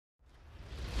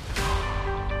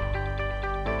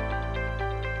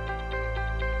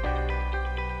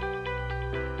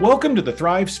Welcome to the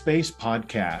Thrive Space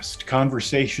Podcast,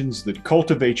 conversations that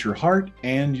cultivate your heart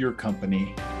and your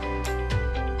company.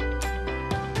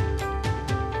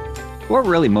 What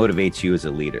really motivates you as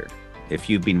a leader? If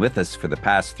you've been with us for the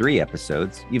past 3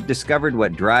 episodes, you've discovered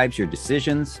what drives your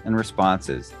decisions and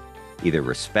responses, either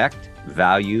respect,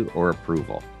 value, or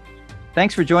approval.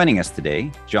 Thanks for joining us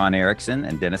today. John Erickson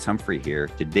and Dennis Humphrey here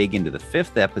to dig into the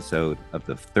 5th episode of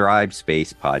the Thrive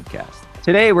Space Podcast.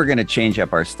 Today, we're going to change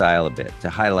up our style a bit to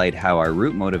highlight how our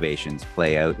root motivations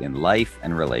play out in life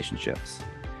and relationships.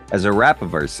 As a wrap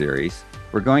of our series,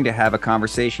 we're going to have a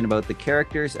conversation about the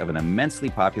characters of an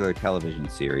immensely popular television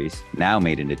series, now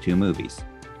made into 2 movies,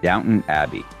 Downton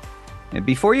Abbey. And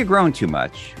before you groan too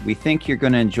much, we think you're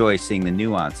going to enjoy seeing the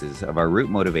nuances of our root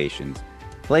motivations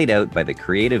played out by the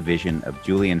creative vision of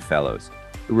Julian Fellowes,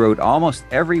 who wrote almost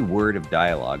every word of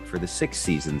dialogue for the 6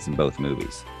 seasons in both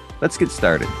movies. Let's get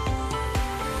started.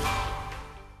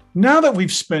 Now that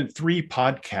we've spent 3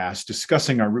 podcasts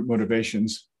discussing our root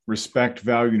motivations, respect,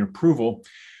 value, and approval,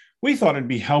 we thought it'd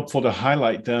be helpful to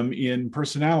highlight them in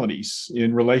personalities,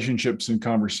 in relationships, and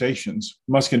conversations.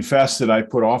 Must confess that I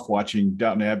put off watching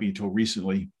Downton Abbey until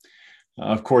recently.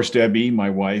 Of course, Debbie, my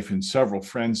wife, and several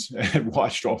friends had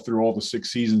watched through all the 6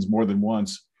 seasons more than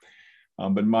once.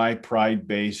 But my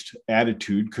pride-based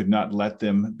attitude could not let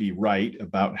them be right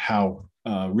about how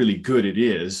really good it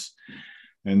is.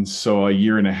 And so a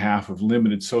year and a half of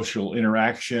limited social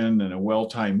interaction and a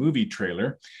well-timed movie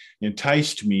trailer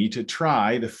enticed me to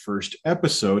try the first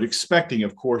episode, expecting,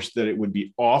 of course, that it would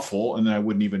be awful and that I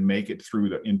wouldn't even make it through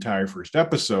the entire first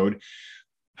episode.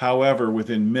 However,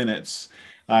 within minutes,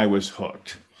 I was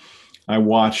hooked. I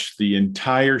watched the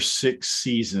entire 6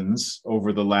 seasons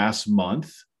over the last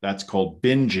month. That's called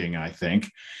binging, I think,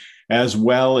 as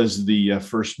well as the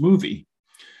first movie.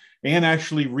 And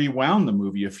actually rewound the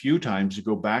movie a few times to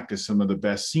go back to some of the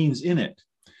best scenes in it.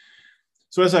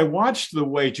 So as I watched the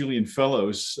way Julian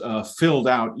Fellowes filled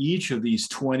out each of these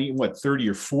 30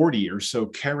 or 40 or so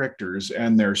characters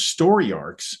and their story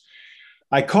arcs,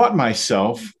 I caught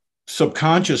myself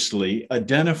subconsciously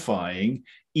identifying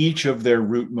each of their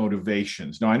root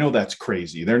motivations. Now, I know that's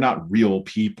crazy. They're not real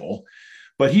people,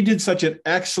 but he did such an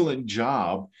excellent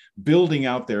job building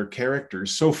out their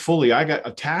characters so fully. I got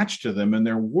attached to them and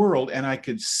their world, and I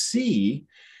could see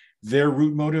their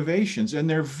root motivations, and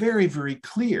they're very, very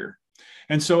clear.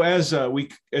 And so as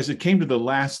it came to the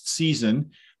last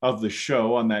season of the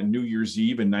show on that New Year's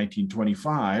Eve in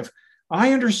 1925,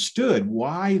 I understood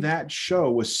why that show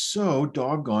was so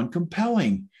doggone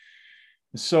compelling.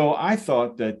 So I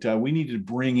thought that we needed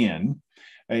to bring in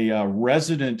a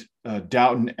resident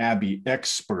Downton Abbey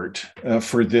expert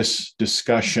for this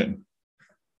discussion.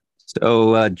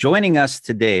 So joining us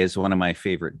today is one of my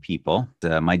favorite people,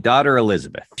 my daughter,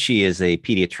 Elizabeth. She is a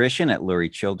pediatrician at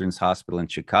Lurie Children's Hospital in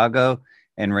Chicago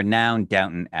and renowned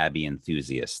Downton Abbey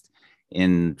enthusiast.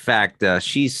 In fact,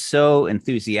 she's so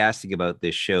enthusiastic about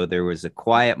this show. There was a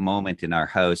quiet moment in our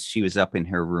house. She was up in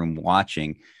her room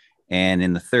watching. And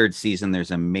in the 3rd season,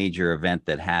 there's a major event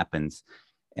that happens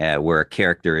where a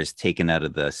character is taken out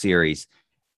of the series,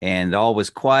 and all was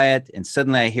quiet. And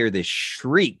suddenly I hear this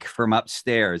shriek from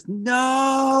upstairs,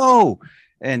 "No!"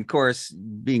 And of course,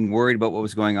 being worried about what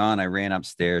was going on, I ran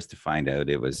upstairs to find out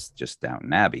it was just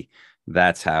Downton Abbey.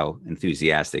 That's how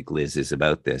enthusiastic Liz is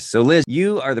about this. So Liz,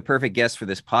 you are the perfect guest for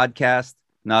this podcast,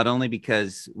 not only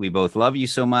because we both love you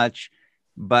so much,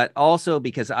 but also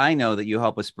because I know that you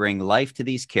help us bring life to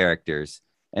these characters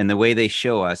and the way they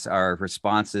show us our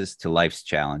responses to life's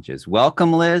challenges.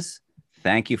 Welcome, Liz.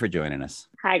 Thank you for joining us.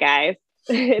 Hi, guys.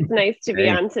 It's nice to be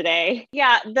on today.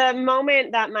 Yeah, the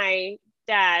moment that my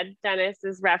dad, Dennis,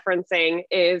 is referencing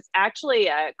is actually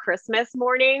a Christmas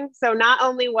morning. So not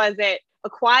only was it a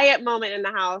quiet moment in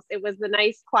the house, it was the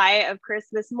nice quiet of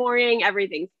Christmas morning.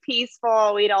 Everything's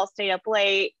peaceful. We'd all stayed up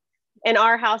late. In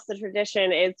our house, the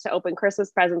tradition is to open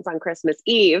Christmas presents on Christmas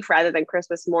Eve rather than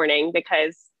Christmas morning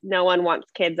because no one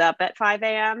wants kids up at 5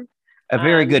 a.m. A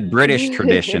very good British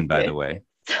tradition, by the way.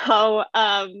 So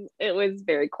it was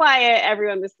very quiet.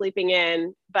 Everyone was sleeping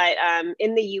in. But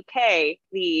in the UK,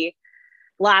 the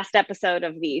last episode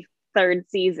of the 3rd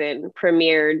season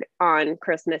premiered on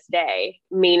Christmas Day,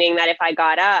 meaning that if I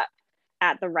got up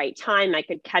at the right time, I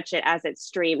could catch it as it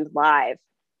streamed live.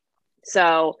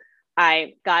 So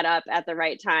I got up at the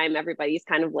right time. Everybody's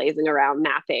kind of lazing around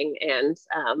napping. And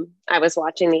I was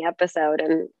watching the episode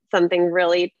and something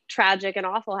really tragic and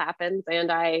awful happens. And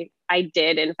I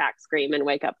did, in fact, scream and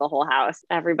wake up the whole house.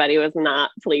 Everybody was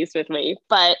not pleased with me.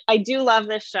 But I do love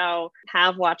this show,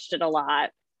 have watched it a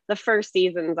lot. The first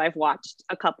seasons I've watched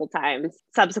a couple times.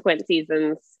 Subsequent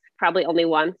seasons, probably only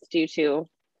once due to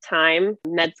time.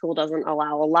 Med school doesn't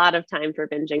allow a lot of time for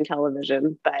binging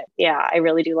television, but yeah, I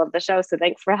really do love the show. So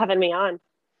thanks for having me on.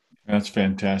 That's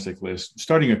fantastic, Liz.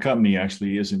 Starting a company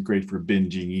actually isn't great for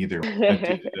binging either. I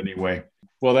did it anyway.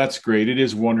 Well, that's great. It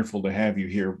is wonderful to have you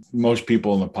here. Most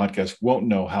people on the podcast won't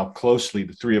know how closely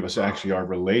the three of us actually are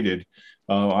related.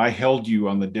 I held you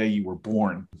on the day you were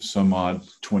born, some odd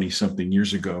 20-something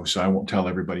years ago. So I won't tell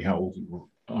everybody how old you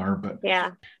are, but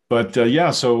yeah.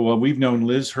 So we've known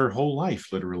Liz her whole life,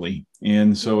 literally.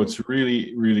 And so it's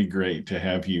really, really great to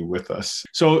have you with us.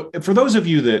 So for those of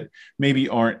you that maybe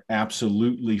aren't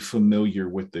absolutely familiar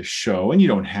with the show, and you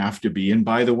don't have to be, and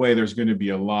by the way, there's going to be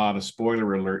a lot of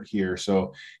spoiler alert here.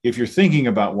 So if you're thinking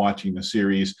about watching the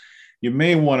series, you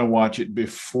may want to watch it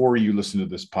before you listen to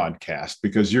this podcast,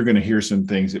 because you're going to hear some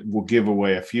things that will give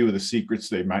away a few of the secrets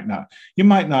you might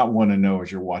not want to know as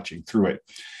you're watching through it.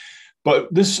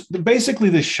 But basically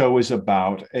this show is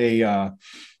about a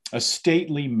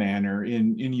stately manor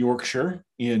in Yorkshire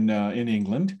in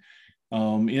England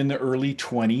in the early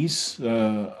 20s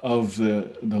of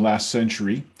the last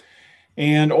century,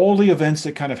 and all the events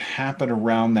that kind of happen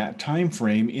around that time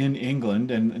frame in England,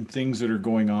 and things that are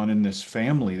going on in this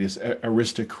family, this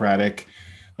aristocratic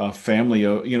family,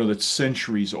 that's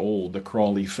centuries old, the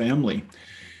Crawley family.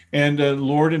 And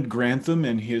Lord Grantham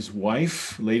and his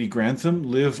wife, Lady Grantham,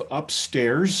 live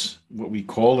upstairs, what we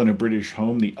call in a British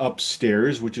home the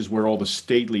upstairs, which is where all the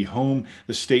stately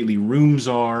rooms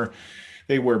are.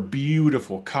 They wear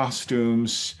beautiful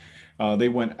costumes. They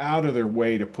went out of their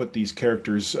way to put these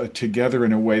characters together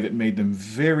in a way that made them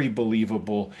very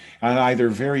believable and either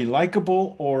very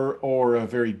likable or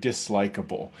very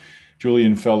dislikable.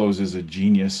 Julian Fellowes is a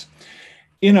genius.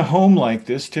 In a home like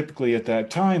this, typically at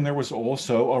that time, there was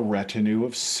also a retinue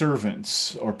of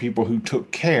servants, or people who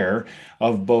took care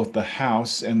of both the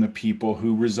house and the people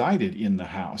who resided in the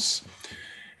house.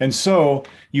 And so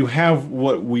you have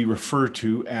what we refer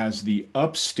to as the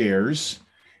upstairs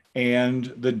and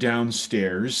the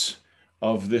downstairs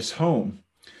of this home.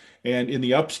 And in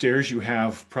the upstairs, you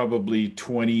have probably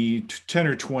 10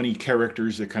 or 20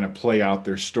 characters that kind of play out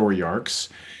their story arcs.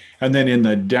 And then in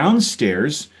the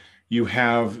downstairs, you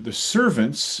have the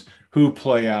servants who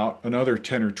play out another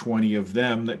 10 or 20 of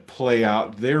them that play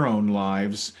out their own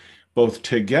lives, both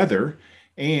together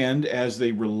and as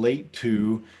they relate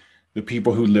to the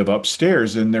people who live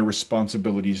upstairs and their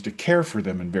responsibilities to care for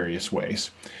them in various ways.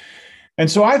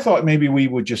 And so I thought maybe we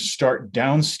would just start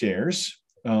downstairs,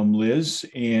 Liz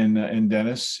and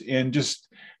Dennis, and just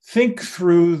think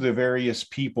through the various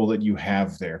people that you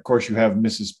have there. Of course, you have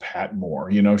Mrs. Patmore.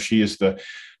 You is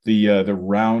the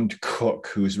round cook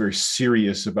who's very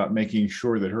serious about making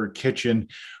sure that her kitchen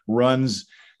runs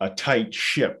a tight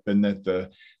ship, and that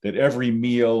every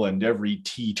meal and every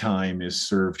tea time is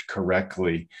served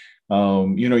correctly.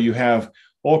 You have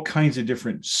all kinds of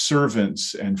different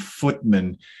servants and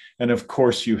footmen, and of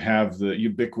course you have the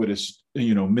ubiquitous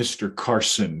Mr.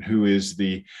 Carson, who is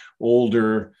the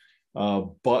older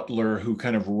butler who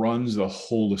kind of runs the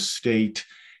whole estate.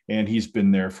 And he's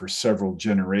been there for several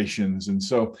generations. And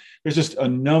so there's just a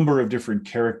number of different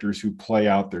characters who play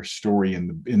out their story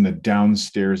in the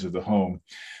downstairs of the home.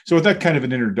 So with that kind of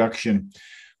an introduction,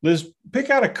 Liz, pick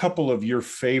out a couple of your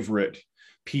favorite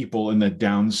people in the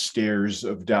downstairs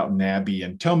of Downton Abbey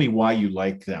and tell me why you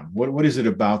like them. What is it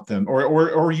about them?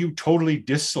 Or you totally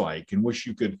dislike and wish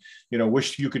you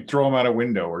could throw them out a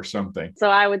window or something. So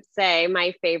I would say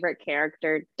my favorite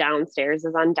character downstairs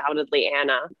is undoubtedly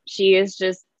Anna. She is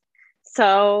just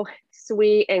so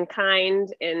sweet and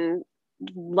kind and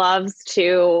loves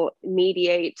to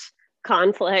mediate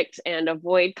conflict and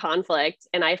avoid conflict.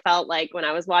 And I felt like when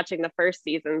I was watching the first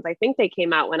seasons, I think they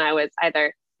came out when I was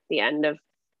either the end of,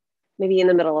 maybe in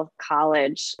the middle of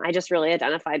college, I just really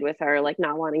identified with her, like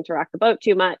not wanting to rock the boat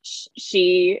too much.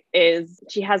 She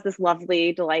has this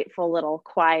lovely, delightful little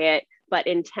quiet, but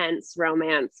intense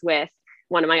romance with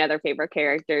one of my other favorite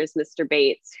characters, Mr.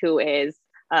 Bates, who is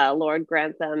Lord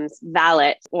Grantham's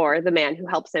valet, or the man who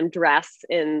helps him dress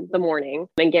in the morning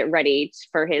and get ready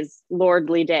for his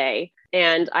lordly day.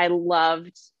 And I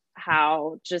loved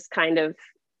how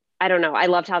I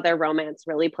loved how their romance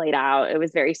really played out. It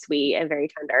was very sweet and very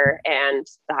tender, and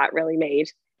that really made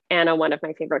Anna one of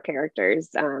my favorite characters.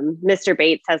 Mr.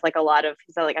 Bates has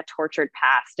he's like a tortured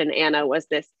past, and Anna was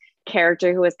this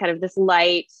character who was kind of this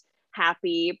light,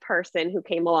 happy person who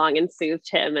came along and soothed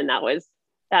him, and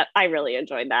that I really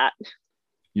enjoyed that.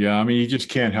 Yeah, I mean, you just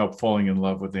can't help falling in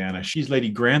love with Anna. She's Lady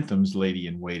Grantham's lady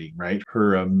in waiting, right?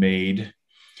 Her maid.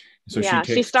 So yeah,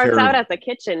 she starts out as a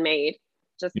kitchen maid,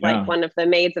 just like one of the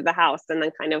maids of the house, and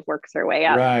then kind of works her way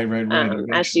up right.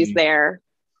 as she's there.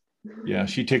 Yeah,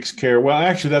 she takes care. Well,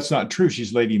 actually, that's not true.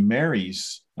 She's Lady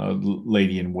Mary's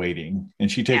lady in waiting,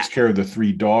 and she takes Yes. care of the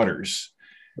three daughters.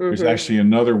 There's Mm-hmm. actually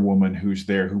another woman who's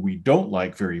there who we don't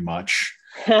like very much,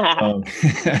 um,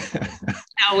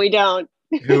 No, we don't.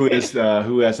 who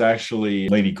has actually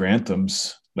Lady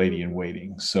Grantham's lady in Mhm.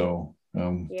 waiting. So,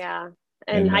 Yeah.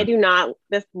 And and I do not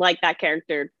like that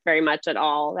character very much at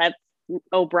all. That's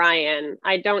O'Brien.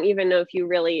 I don't even know if you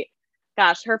really,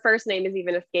 gosh, her first name is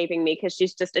even escaping me because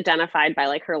she's just identified by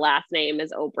like her last name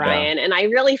as yeah, O'Brien. And I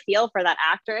really feel for that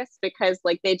actress because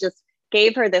like they just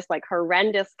gave her this like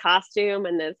horrendous costume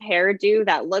and this hairdo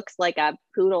that looks like a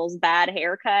poodle's bad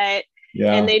haircut. And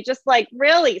yeah, they just like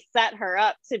really set her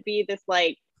up to be this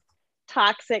like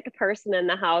toxic person in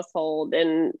the household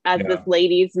and as this yeah.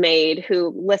 lady's maid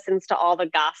who listens to all the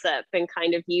gossip and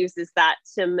kind of uses that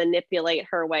to manipulate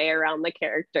her way around the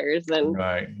characters and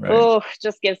Right, right. oh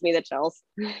just gives me the chills.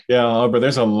 Yeah, but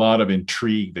there's a lot of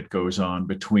intrigue that goes on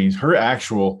between her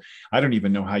actual, I don't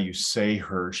even know how you say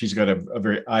her. She's got a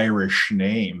very Irish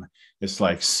name. It's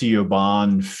like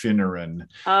Siobhan Finneran,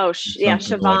 Oh yeah,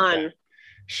 something like that. Siobhan.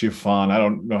 Chiffon. I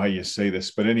don't know how you say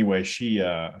this, but anyway, she's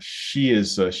a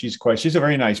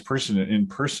very nice person in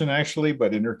person actually,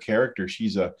 but in her character,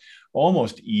 she's a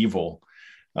almost evil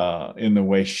in the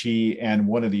way she and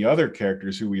one of the other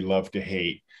characters who we love to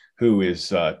hate, who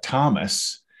is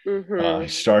Thomas, Mm-hmm.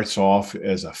 starts off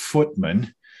as a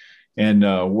footman and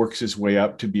works his way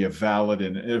up to be a valet,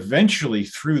 and eventually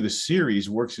through the series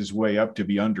works his way up to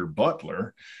be under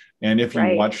butler. And if you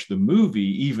Right. watch the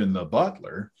movie, even the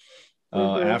butler,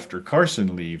 Mm-hmm. after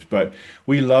Carson leaves, but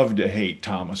we love to hate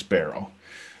Thomas Barrow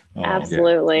Yeah.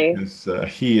 Absolutely. because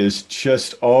he is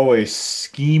just always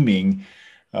scheming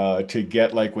to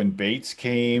get, like when Bates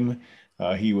came,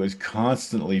 he was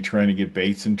constantly trying to get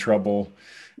Bates in trouble.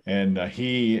 And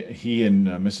he and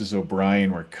Mrs.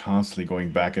 O'Brien were constantly going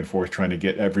back and forth trying to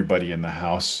get everybody in the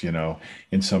house,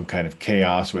 in some kind of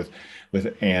chaos with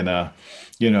Anna,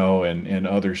 and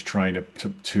others trying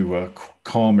to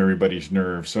calm everybody's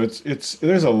nerves. So it's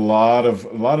there's a lot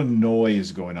of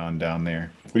noise going on down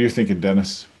there. What are you thinking,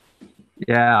 Dennis?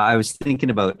 Yeah, I was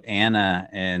thinking about Anna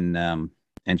and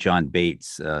John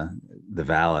Bates, the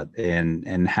valet,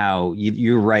 and how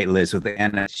you're right, Liz. With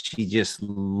Anna, she just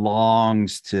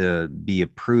longs to be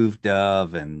approved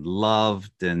of and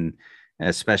loved, and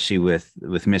especially with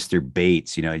Mr.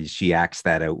 Bates, she acts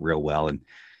that out real well,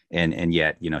 and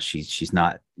yet, she's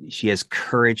not. She has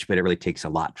courage, but it really takes a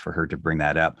lot for her to bring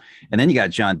that up. And then you got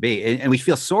John Bates, and we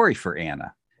feel sorry for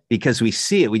Anna because we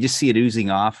just see it oozing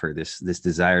off her, this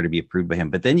desire to be approved by him.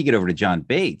 But then you get over to John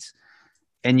Bates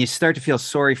and you start to feel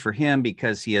sorry for him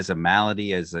because he has a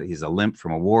malady, he's a limp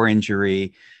from a war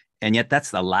injury. And yet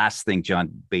that's the last thing John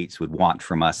Bates would want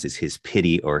from us is his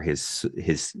pity or his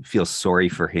feel sorry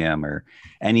for him or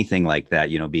anything like that,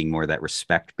 being more that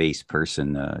respect-based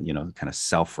person, kind of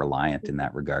self-reliant in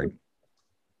that regard.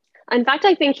 In fact,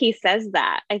 I think he says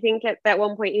that. I think at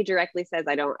one point he directly says,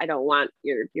 I don't want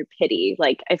your pity.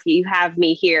 Like if you have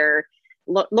me here,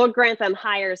 Lord Grantham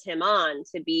hires him on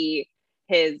to be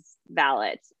his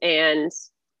valet. And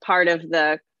part of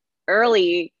the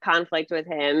early conflict with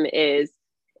him is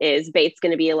Bates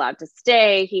going to be allowed to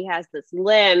stay? He has this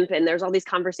limp, and there's all these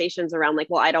conversations around like,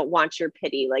 well, I don't want your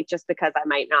pity. Like just because I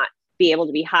might not be able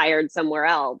to be hired somewhere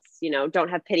else, don't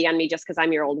have pity on me just because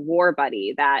I'm your old war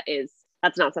buddy.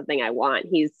 That's not something I want.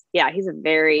 He's a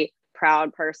very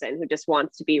proud person who just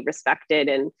wants to be respected,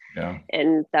 Yeah.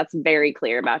 and that's very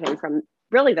clear about him from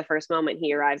really the first moment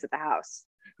he arrives at the house.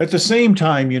 At the same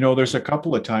time, there's a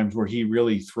couple of times where he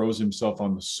really throws himself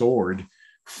on the sword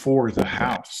for the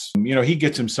house. He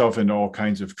gets himself into all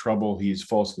kinds of trouble. He's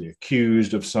falsely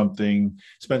accused of something,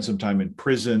 spent some time in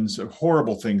prison. So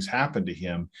horrible things happen to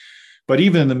him. But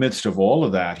even in the midst of all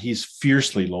of that, he's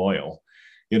fiercely loyal.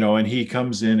 And he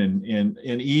comes in and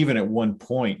even at one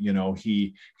point,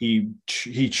 he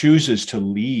chooses to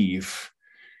leave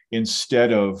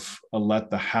instead of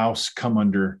let the house come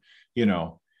under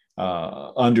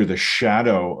the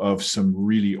shadow of some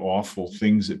really awful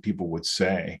things that people would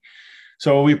say.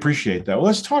 So we appreciate that. Well,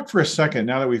 let's talk for a second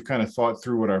now that we've kind of thought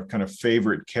through what our kind of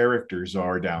favorite characters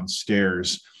are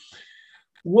downstairs.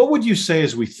 What would you say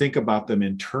as we think about them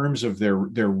in terms of their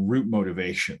root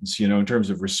motivations, in terms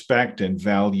of respect and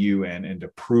value and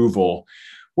approval?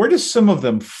 Where does some of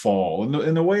them fall?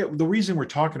 And the reason we're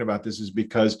talking about this is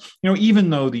because, even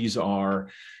though these are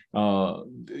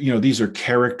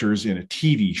characters in a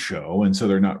TV show, and so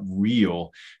they're not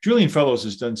real, Julian Fellowes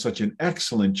has done such an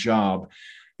excellent job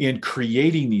in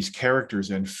creating these characters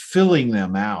and filling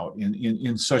them out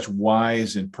in such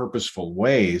wise and purposeful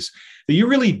ways that you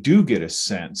really do get a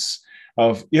sense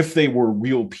of if they were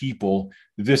real people,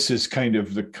 this is kind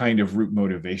of the kind of root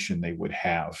motivation they would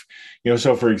have.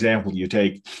 So for example, you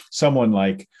take someone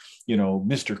like,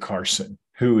 Mr. Carson,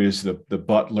 who is the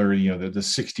butler, the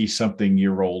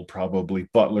 60-something-year-old probably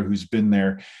butler who's been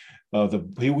there,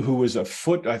 who was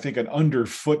I think an under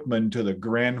footman to the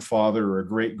grandfather or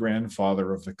great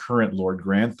grandfather of the current Lord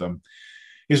Grantham.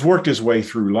 He's worked his way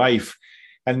through life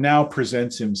and now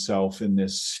presents himself in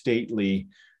this stately,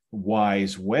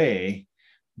 wise way.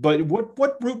 But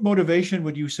what root motivation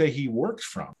would you say he works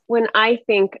from? When I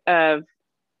think of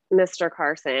Mr.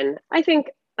 Carson, I think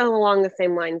along the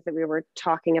same lines that we were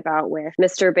talking about with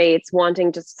Mr. Bates,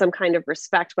 wanting just some kind of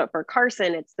respect. But for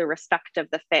Carson, it's the respect of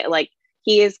the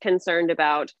he is concerned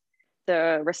about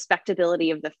the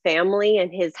respectability of the family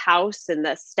and his house and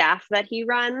the staff that he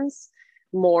runs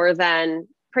more than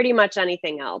pretty much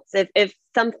anything else. If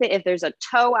there's a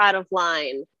toe out of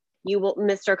line,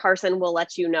 Mr. Carson will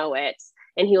let you know it,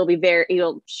 and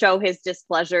he'll show his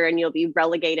displeasure, and you'll be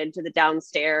relegated to the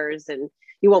downstairs, and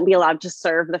you won't be allowed to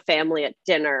serve the family at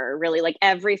dinner. Really, like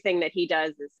everything that he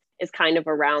does is kind of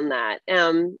around that.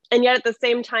 And yet at the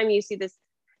same time, you see this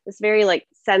very like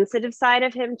sensitive side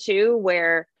of him too,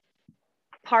 where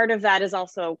part of that is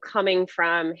also coming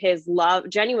from his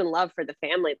genuine love for the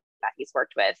family that he's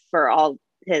worked with for all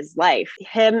his life.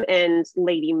 Him and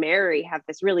Lady Mary have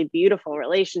this really beautiful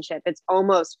relationship. It's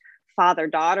almost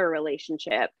father-daughter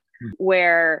relationship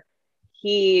where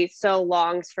he so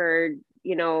longs for,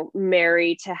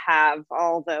 Mary to have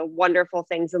all the wonderful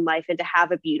things in life and to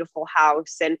have a beautiful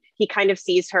house. And he kind of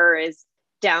sees her as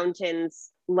Downton's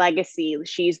legacy.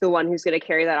 She's the one who's going to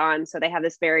carry that on. So they have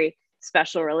this very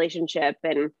special relationship,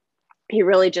 and he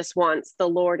really just wants the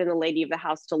Lord and the Lady of the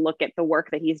house to look at the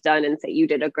work that he's done and say, you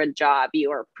did a good job.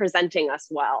 You are presenting us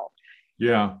well.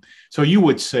 Yeah. So you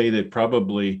would say that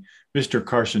probably Mr.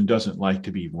 Carson doesn't like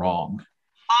to be wrong.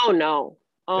 Oh, no.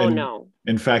 No.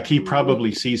 In fact, he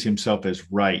probably sees himself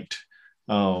as right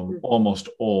almost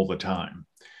all the time.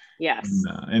 Yes.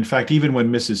 And, in fact, even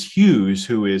when Mrs. Hughes,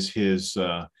 who is his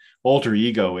alter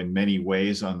ego in many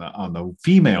ways on the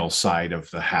female side of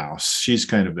the house, she's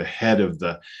kind of the head of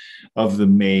the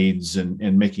maids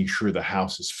and making sure the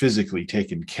house is physically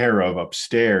taken care of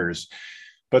upstairs.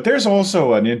 But there's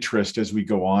also an interest as we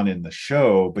go on in the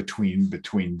show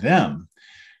between them.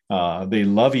 They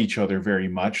love each other very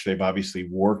much. They've obviously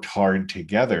worked hard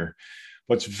together.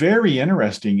 What's very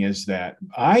interesting is that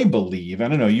I believe, I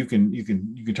don't know, you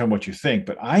can tell me what you think,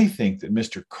 but I think that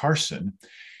Mr. Carson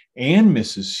and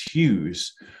Mrs.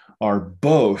 Hughes are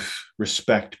both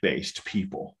respect-based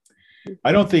people.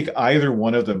 I don't think either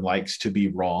one of them likes to be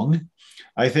wrong.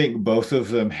 I think both of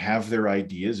them have their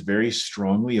ideas very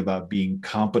strongly about being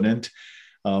competent,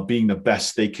 being the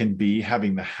best they can be,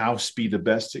 having the house be the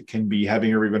best it can be,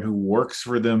 having everyone who works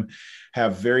for them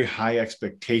have very high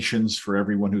expectations for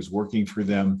everyone who's working for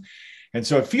them. And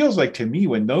so it feels like to me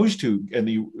when those two,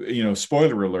 and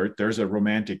spoiler alert, there's a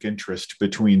romantic interest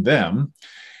between them.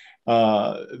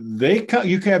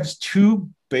 You have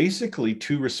basically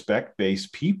two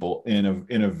respect-based people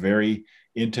in a very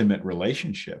intimate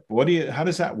relationship. How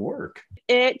does that work?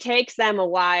 It takes them a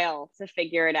while to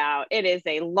figure it out. It is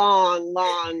a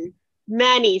long,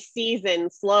 many season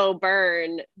slow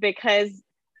burn, because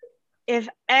if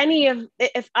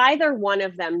either one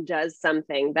of them does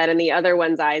something that in the other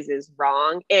one's eyes is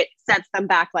wrong, it sets them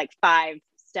back like 5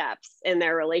 steps in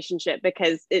their relationship,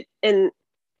 because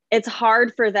it's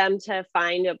hard for them to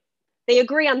they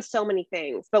agree on so many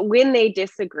things, but when they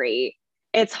disagree,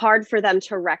 it's hard for them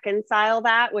to reconcile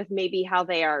that with maybe how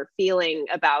they are feeling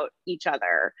about each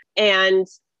other. And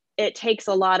it takes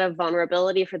a lot of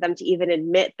vulnerability for them to even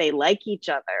admit they like each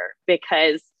other,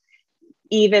 because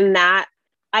even that,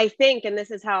 I think, and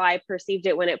this is how I perceived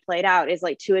it when it played out, is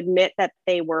like to admit that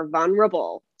they were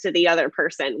vulnerable to the other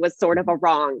person was sort of a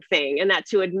wrong thing. And that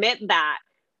to admit that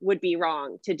would be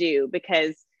wrong to do,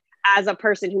 because as a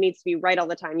person who needs to be right all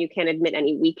the time, you can't admit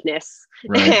any weakness.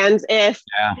 Right. And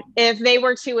if they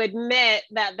were to admit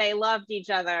that they loved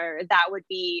each other, that would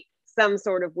be some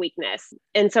sort of weakness.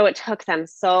 And so it took them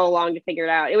so long to figure it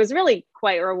out. It was really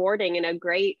quite rewarding and a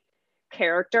great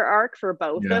character arc for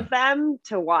both of them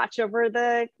to watch over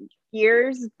the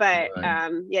years, but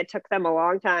it took them a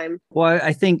long time. Well,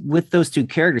 I think with those two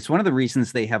characters, one of the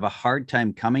reasons they have a hard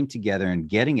time coming together and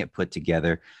getting it put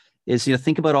together is,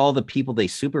 think about all the people they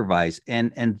supervise,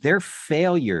 and their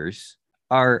failures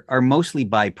are mostly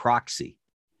by proxy.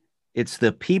 It's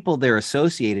the people they're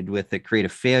associated with that create a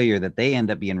failure that they end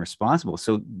up being responsible.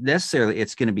 So necessarily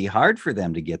it's going to be hard for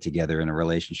them to get together in a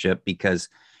relationship, because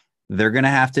they're going to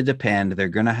have to depend, they're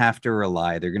going to have to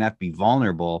rely, they're going to have to be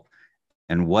vulnerable.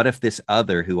 And what if this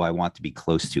other who I want to be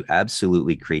close to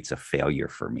absolutely creates a failure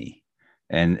for me?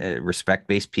 And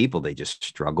respect-based people, they just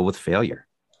struggle with failure.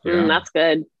 Yeah. That's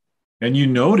good. And you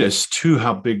notice too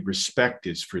how big respect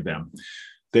is for them.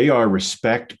 They are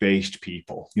respect-based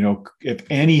people. You know, if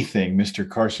anything, Mr.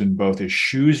 Carson both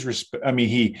eschews respect. I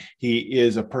mean, he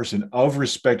is a person of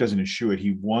respect, doesn't eschew it.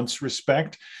 He wants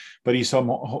respect, but he's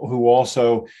someone who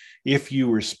also, if you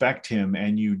respect him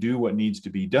and you do what needs to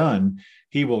be done,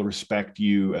 he will respect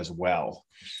you as well.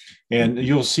 And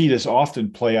you'll see this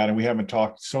often play out, and we haven't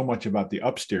talked so much about the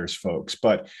upstairs folks,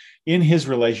 but in his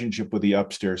relationship with the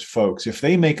upstairs folks, if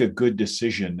they make a good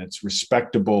decision that's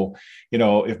respectable, you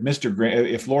know,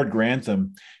 if Lord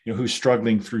Grantham, you know, who's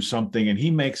struggling through something and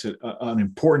he makes an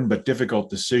important but difficult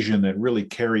decision that really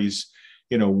carries,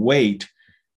 you know, weight,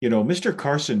 you know, Mr.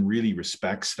 Carson really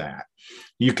respects that.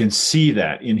 You can see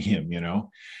that in him, you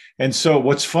know. And so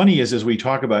what's funny is, as we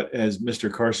talk about, as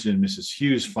Mr. Carson and Mrs.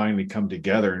 Hughes finally come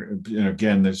together, and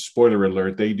again, the spoiler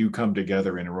alert, they do come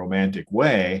together in a romantic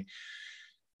way.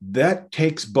 That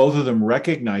takes both of them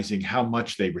recognizing how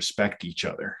much they respect each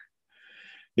other,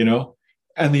 you know.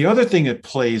 And the other thing that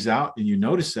plays out, and you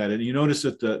notice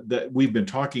that that we've been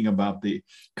talking about the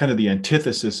kind of the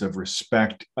antithesis of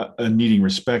respect, needing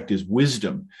respect, is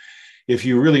wisdom. If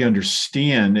you really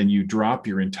understand and you drop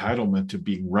your entitlement to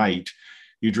being right,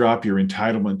 you drop your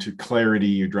entitlement to clarity,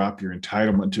 you drop your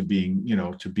entitlement to being, you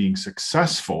know, to being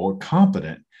successful or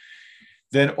competent,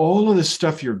 then all of the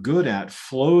stuff you're good at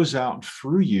flows out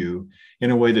through you in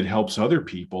a way that helps other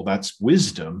people. That's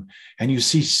wisdom. And you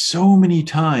see so many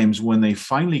times when they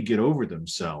finally get over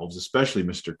themselves, especially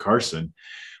Mr. Carson,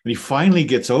 when he finally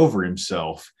gets over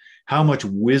himself, how much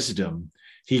wisdom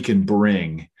he can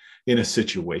bring in a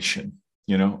situation,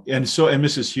 you know. And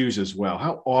Mrs. Hughes as well.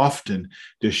 How often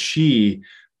does she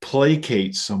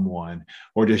placate someone,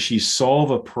 or does she solve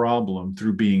a problem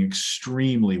through being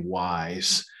extremely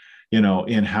wise, you know,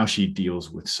 in how she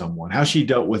deals with someone, how she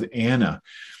dealt with Anna,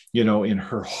 you know, in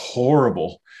her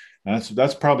horrible,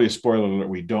 that's probably a spoiler that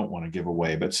we don't want to give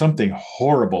away, but something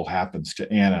horrible happens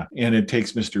to Anna, and it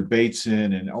takes Mr. Bates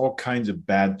in, and all kinds of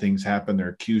bad things happen. They're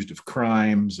accused of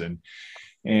crimes. And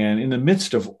in the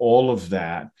midst of all of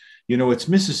that, you know, it's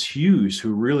Mrs. Hughes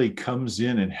who really comes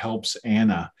in and helps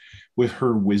Anna with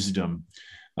her wisdom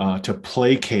to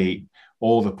placate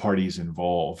all the parties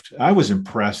involved. I was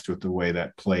impressed with the way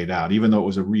that played out, even though it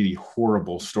was a really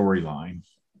horrible storyline.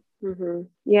 Mm-hmm.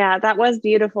 Yeah, that was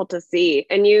beautiful to see.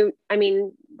 And I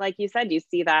mean, like you said, you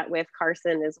see that with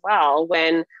Carson as well,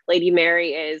 when Lady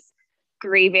Mary is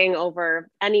grieving over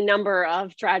any number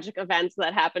of tragic events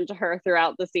that happened to her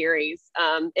throughout the series.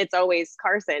 It's always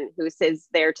Carson who is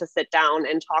there to sit down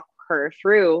and talk her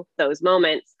through those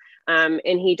moments. And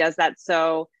he does that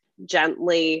so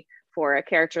gently for a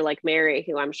character like Mary,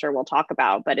 who I'm sure we'll talk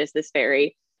about, but is this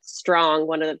very strong.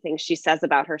 One of the things she says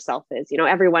about herself is, you know,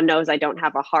 everyone knows I don't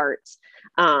have a heart.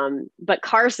 But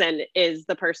Carson is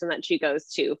the person that she goes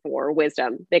to for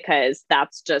wisdom, because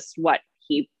that's just what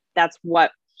he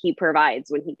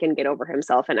provides when he can get over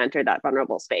himself and enter that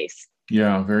vulnerable space.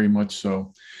 Yeah, very much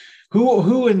so.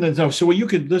 Who in the, so you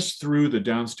could list through the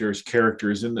downstairs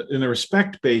characters, in the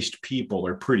respect-based people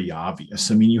are pretty obvious.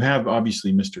 I mean, you have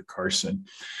obviously Mr. Carson,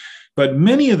 but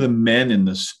many of the men in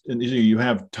this, you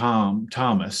have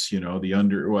Thomas, you know,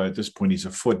 at this point he's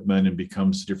a footman and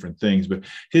becomes different things, but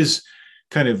his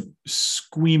kind of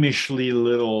squeamishly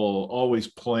little, always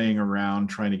playing around,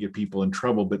 trying to get people in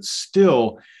trouble, but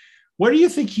still, where do you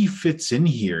think he fits in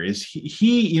here? Is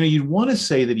he you know, you'd want to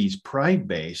say that he's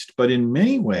pride-based, but in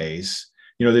many ways,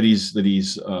 you know, that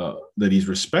he's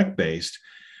respect-based.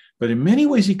 But in many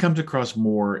ways, he comes across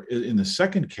more in the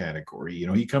second category. You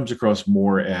know, he comes across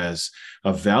more as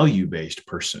a value-based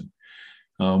person.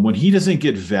 When he doesn't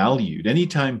get valued,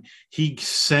 anytime he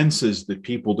senses that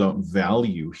people don't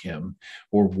value him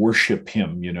or worship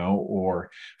him, you know,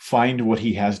 or find what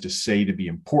he has to say to be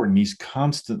important, he's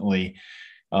constantly,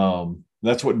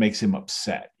 that's what makes him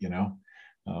upset, you know.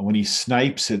 When he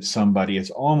snipes at somebody, it's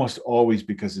almost always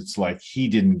because it's like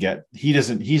he's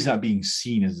not being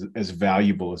seen as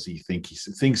valuable as he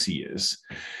thinks he is.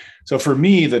 So for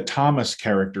me, the Thomas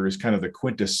character is kind of the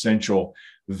quintessential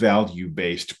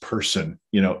value-based person,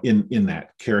 you know, in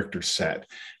that character set. I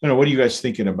don't know, what are you guys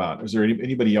thinking about? Is there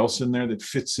anybody else in there that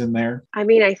fits in there? I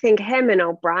mean, I think him and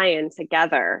O'Brien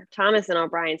together, Thomas and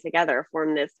O'Brien together,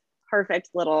 form this perfect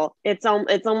little, it's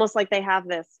almost like they have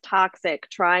this toxic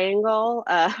triangle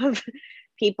of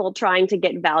people trying to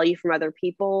get value from other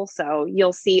people. So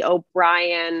you'll see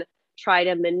O'Brien try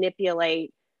to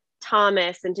manipulate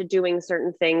Thomas into doing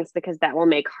certain things because that will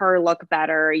make her look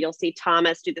better. You'll see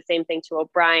Thomas do the same thing to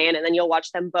O'Brien, and then you'll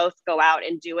watch them both go out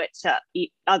and do it to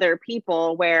other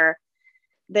people where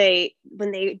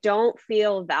when they don't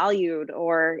feel valued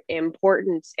or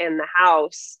important in the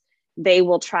house, they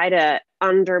will try to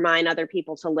undermine other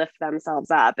people to lift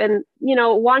themselves up. And,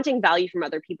 wanting value from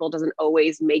other people doesn't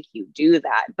always make you do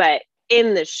that. But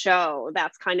in the show,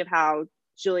 that's kind of how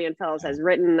Julian Fellowes has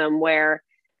written them, where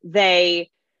the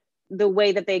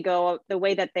way that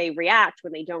they react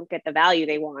when they don't get the value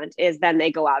they want is then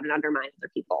they go out and undermine other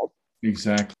people.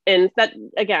 Exactly. And that,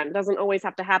 again, doesn't always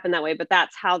have to happen that way, but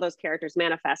that's how those characters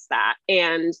manifest that.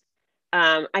 And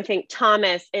I think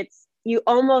Thomas, you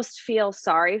almost feel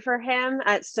sorry for him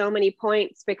at so many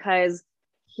points because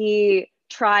he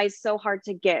tries so hard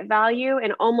to get value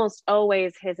and almost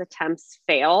always his attempts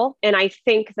fail. And I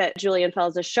think that Julian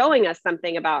Fellowes is showing us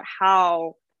something about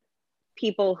how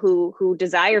people who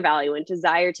desire value and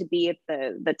desire to be at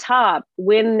the top,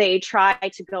 when they try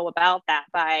to go about that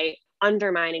by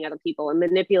undermining other people and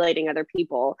manipulating other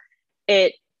people,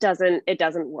 it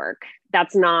doesn't work.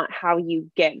 That's not how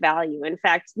you get value. In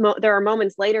fact, there are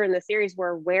moments later in the series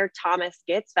where Thomas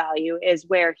gets value is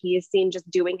where he is seen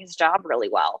just doing his job really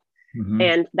well. Mm-hmm.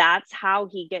 And that's how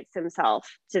he gets himself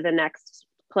to the next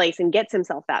place and gets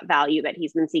himself that value that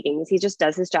he's been seeking, is he just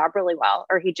does his job really well,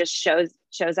 or he just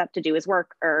shows up to do his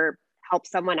work or help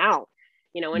someone out,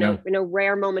 in a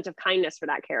rare moment of kindness for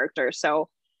that character. So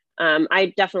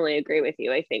I definitely agree with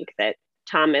you. I think that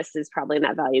Thomas is probably in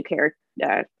that value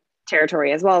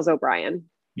territory as well as O'Brien.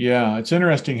 Yeah, it's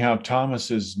interesting how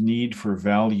Thomas's need for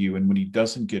value, and when he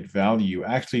doesn't get value,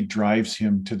 actually drives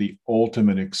him to the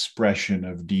ultimate expression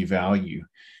of devalue.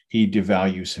 He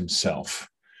devalues himself,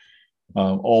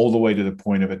 all the way to the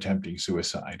point of attempting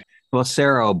suicide. Well,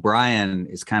 Sarah O'Brien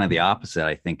is kind of the opposite,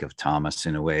 I think, of Thomas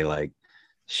in a way. Like,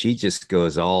 she just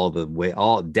goes all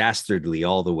dastardly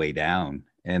all the way down.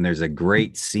 And there's a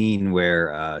great scene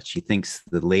where she thinks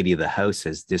the lady of the house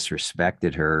has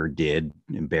disrespected her,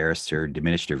 embarrassed her,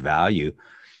 diminished her value.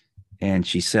 And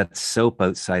she sets soap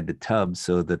outside the tub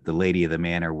so that the lady of the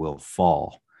manor will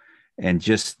fall. And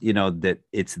just, that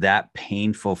it's that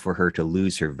painful for her to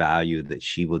lose her value that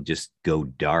she will just go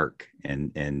dark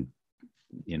and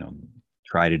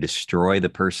try to destroy the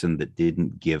person that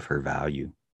didn't give her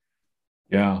value.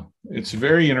 Yeah, it's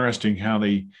very interesting how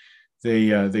they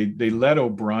let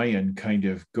O'Brien kind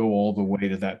of go all the way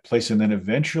to that place, and then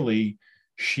eventually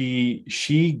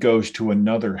she goes to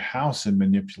another house and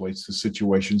manipulates the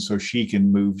situation so she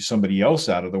can move somebody else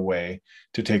out of the way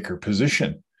to take her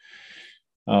position.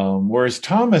 Whereas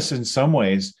Thomas, in some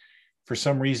ways, for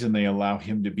some reason, they allow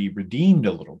him to be redeemed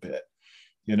a little bit.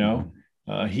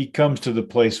 He comes to the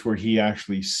place where he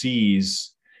actually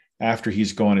sees, after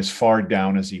he's gone as far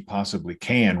down as he possibly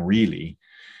can, really.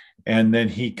 And then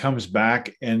he comes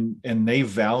back and they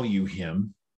value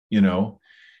him,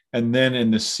 and then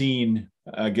in the scene,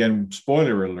 again,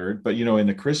 spoiler alert, but, in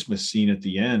the Christmas scene at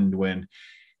the end, when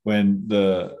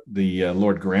the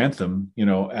Lord Grantham,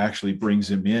 actually brings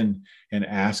him in and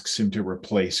asks him to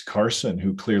replace Carson,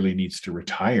 who clearly needs to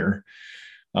retire.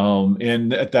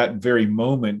 And at that very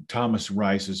moment, Thomas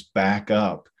rises back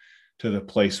up to the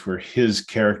place where his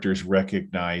character is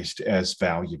recognized as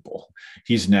valuable.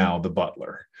 He's now the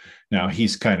butler. Now,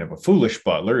 he's kind of a foolish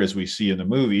butler, as we see in the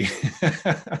movie.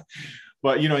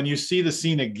 But, and you see the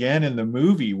scene again in the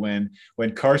movie when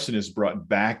Carson is brought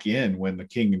back in, when the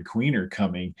king and queen are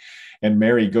coming, and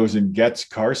Mary goes and gets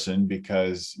Carson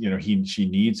because, she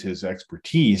needs his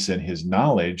expertise and his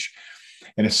knowledge.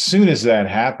 And as soon as that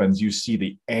happens, you see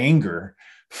the anger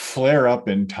flare up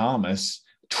in Thomas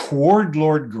toward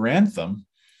Lord Grantham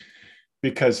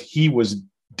because he was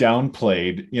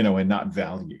downplayed, and not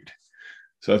valued.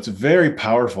 So it's very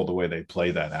powerful the way they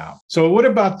play that out. So what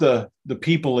about the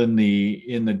people in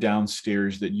the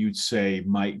downstairs that you'd say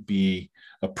might be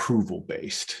approval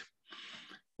based,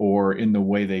 or in the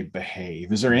way they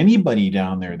behave? Is there anybody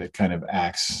down there that kind of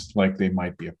acts like they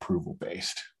might be approval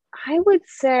based? I would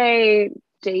say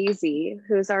Daisy,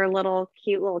 who's our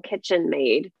cute little kitchen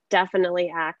maid,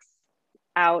 definitely acts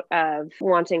out of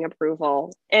wanting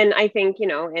approval. And I think,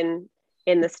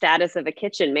 in the status of a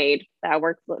kitchen maid, that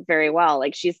works very well.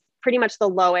 Like, she's pretty much the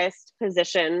lowest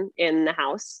position in the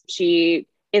house. She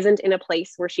isn't in a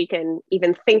place where she can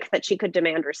even think that she could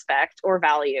demand respect or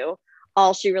value.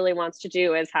 All she really wants to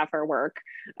do is have her work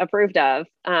approved of.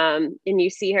 And you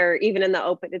see her even in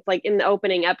it's like in the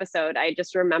opening episode, I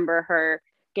just remember her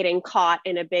getting caught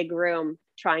in a big room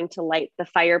trying to light the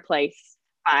fireplace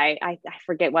by, I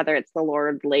forget whether it's the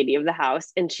Lord or the lady of the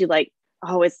house. And she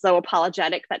is so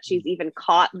apologetic that she's even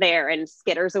caught there and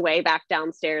skitters away back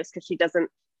downstairs because she doesn't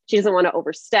want to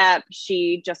overstep.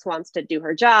 She just wants to do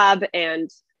her job and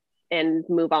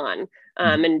move on,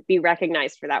 and be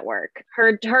recognized for that work.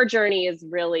 Her journey is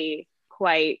really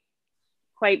quite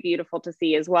beautiful to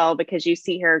see as well, because you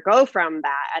see her go from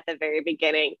that at the very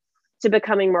beginning to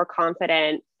becoming more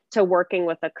confident, to working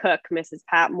with a cook, Mrs.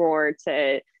 Patmore,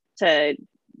 to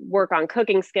work on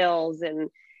cooking skills, and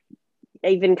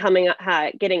even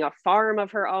getting a farm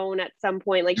of her own at some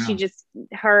point. Like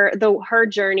her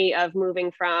journey of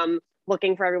moving from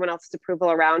looking for everyone else's approval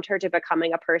around her to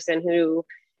becoming a person who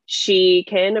she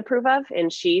can approve of,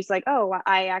 and she's like, oh,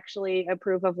 I actually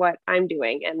approve of what I'm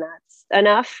doing, and that's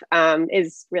enough,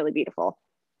 is really beautiful.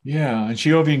 Yeah, and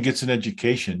she even gets an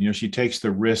education. She takes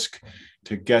the risk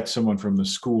to get someone from the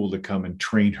school to come and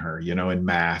train her, in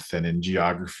math and in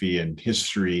geography and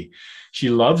history. She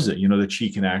loves it, that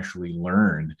she can actually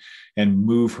learn and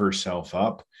move herself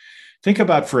up. Think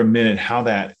about for a minute how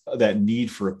that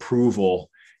need for approval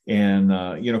and,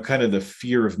 kind of the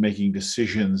fear of making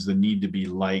decisions, the need to be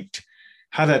liked,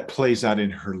 how that plays out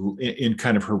in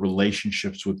kind of her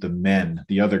relationships with the men,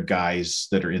 the other guys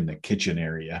that are in the kitchen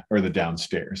area or the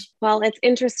downstairs. Well, it's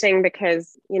interesting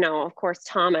because, of course,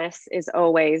 Thomas is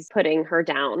always putting her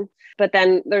down. But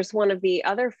then there's one of the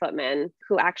other footmen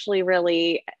who actually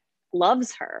really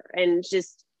loves her and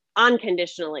just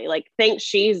unconditionally, thinks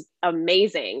she's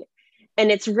amazing.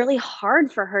 And it's really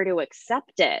hard for her to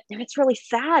accept it. And it's really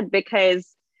sad because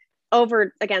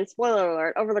spoiler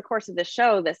alert, over the course of the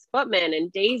show, this footman and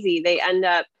Daisy, they end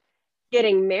up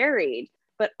getting married,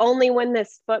 but only when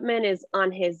this footman is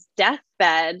on his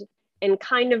deathbed, and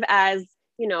kind of as,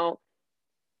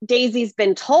 Daisy's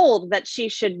been told that she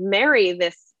should marry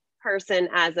this person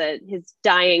as his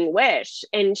dying wish.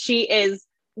 And she is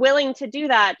willing to do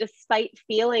that despite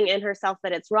feeling in herself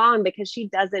that it's wrong, because she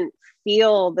doesn't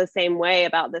feel the same way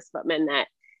about this footman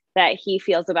that he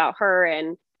feels about her.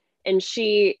 And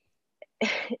she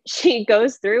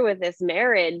goes through with this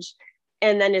marriage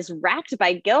and then is racked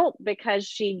by guilt because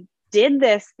she did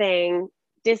this thing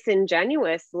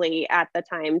disingenuously at the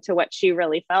time to what she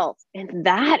really felt. And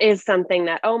that is something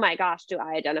that, oh my gosh, do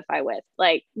I identify with?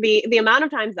 Like the amount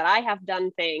of times that I have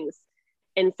done things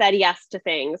and said yes to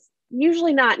things,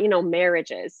 usually not,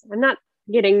 marriages. I'm not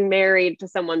getting married to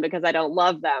someone because I don't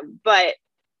love them, but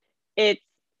it's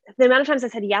the amount of times I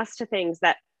said yes to things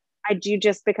that I do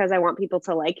just because I want people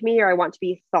to like me or I want to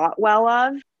be thought well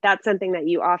of. That's something that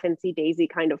you often see Daisy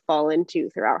kind of fall into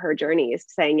throughout her journey, is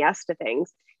saying yes to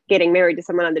things, getting married to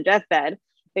someone on the deathbed,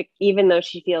 even though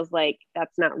she feels like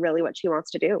that's not really what she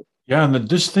wants to do. Yeah. And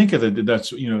just think of it.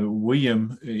 That's,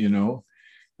 William,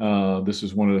 this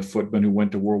is one of the footmen who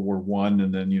went to World War I,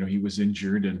 and then, he was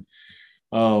injured. And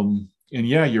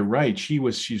yeah, you're right.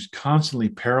 She's constantly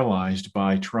paralyzed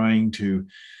by trying to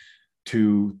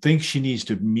think she needs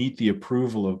to meet the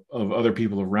approval of other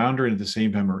people around her, and at the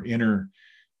same time her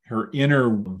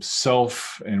inner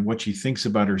self and what she thinks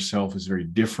about herself is very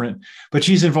different. But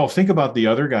she's involved. Think about the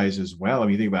other guys as well. I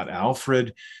mean, think about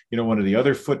Alfred, one of the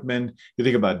other footmen. You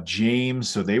think about James.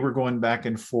 So they were going back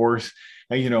and forth,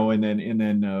 and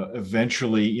then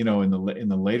eventually, in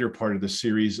the later part of the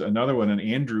series, another one, and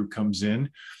Andrew comes in.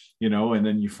 And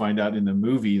then you find out in the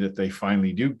movie that they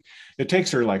finally do. It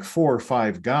takes her like 4 or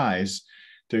 5 guys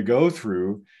to go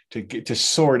through to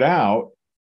sort out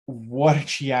what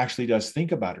she actually does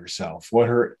think about herself, what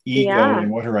her ego and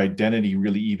what her identity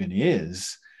really even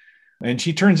is. And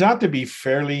she turns out to be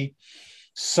fairly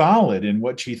solid in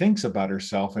what she thinks about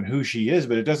herself and who she is,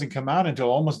 but it doesn't come out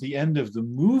until almost the end of the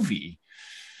movie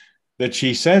that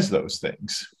she says those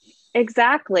things.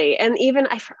 Exactly. And even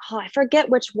I forget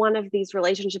which one of these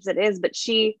relationships it is, but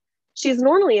she's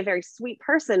normally a very sweet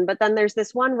person, but then there's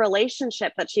this one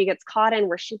relationship that she gets caught in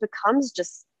where she becomes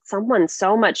just someone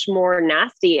so much more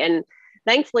nasty. And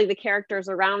thankfully the characters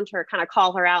around her kind of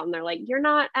call her out, and they're like, you're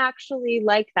not actually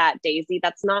like that, Daisy.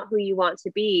 That's not who you want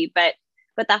to be. But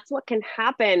that's what can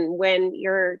happen when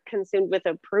you're consumed with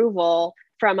approval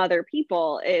from other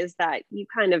people, is that you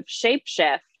kind of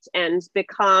shapeshift and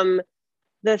become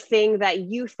the thing that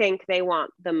you think they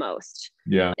want the most.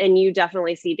 Yeah. And you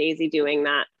definitely see Daisy doing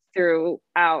that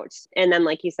throughout. And then,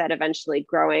 like you said, eventually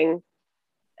growing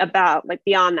about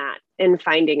beyond that and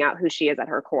finding out who she is at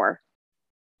her core.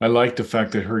 I like the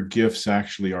fact that her gifts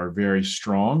actually are very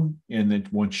strong, and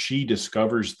that once she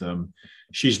discovers them,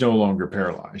 she's no longer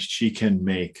paralyzed. She can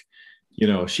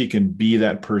she can be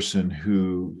that person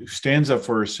who stands up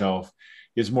for herself,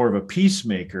 is more of a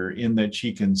peacemaker, in that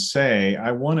she can say,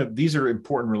 these are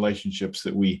important relationships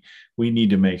that we need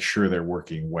to make sure they're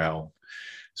working well.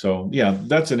 So yeah,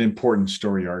 that's an important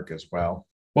story arc as well.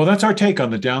 Well, that's our take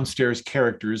on the downstairs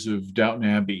characters of Downton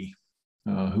Abbey,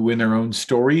 who in their own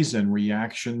stories and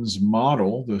reactions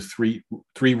model the three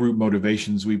root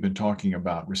motivations we've been talking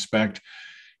about: respect,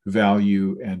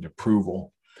 value, and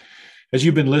approval. As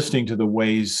you've been listening to the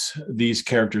ways these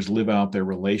characters live out their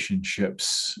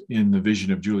relationships in the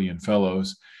vision of Julian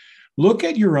Fellowes, look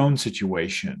at your own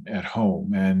situation at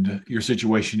home and your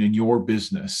situation in your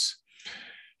business.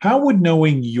 How would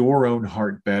knowing your own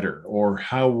heart better, or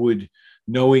how would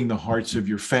knowing the hearts of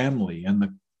your family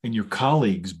and your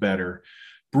colleagues better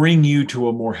bring you to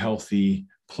a more healthy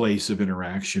place of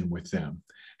interaction with them?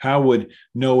 How would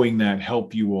knowing that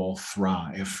help you all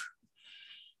thrive?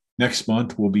 Next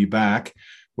month, we'll be back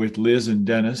with Liz and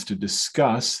Dennis to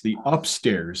discuss the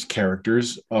upstairs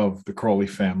characters of the Crawley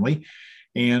family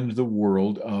and the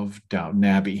world of Downton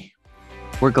Abbey.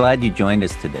 We're glad you joined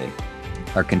us today.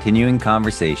 Our continuing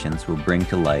conversations will bring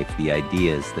to life the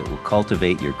ideas that will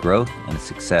cultivate your growth and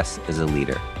success as a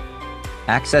leader.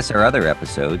 Access our other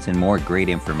episodes and more great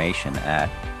information at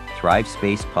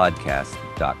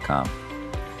thrivespacepodcast.com.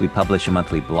 We publish a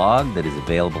monthly blog that is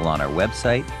available on our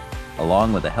website,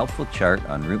 along with a helpful chart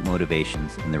on root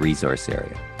motivations in the resource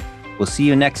area. We'll see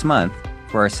you next month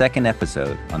for our second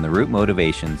episode on the root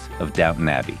motivations of Downton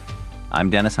Abbey. I'm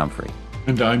Dennis Humphrey.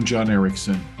 And I'm John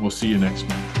Erickson. We'll see you next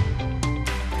month.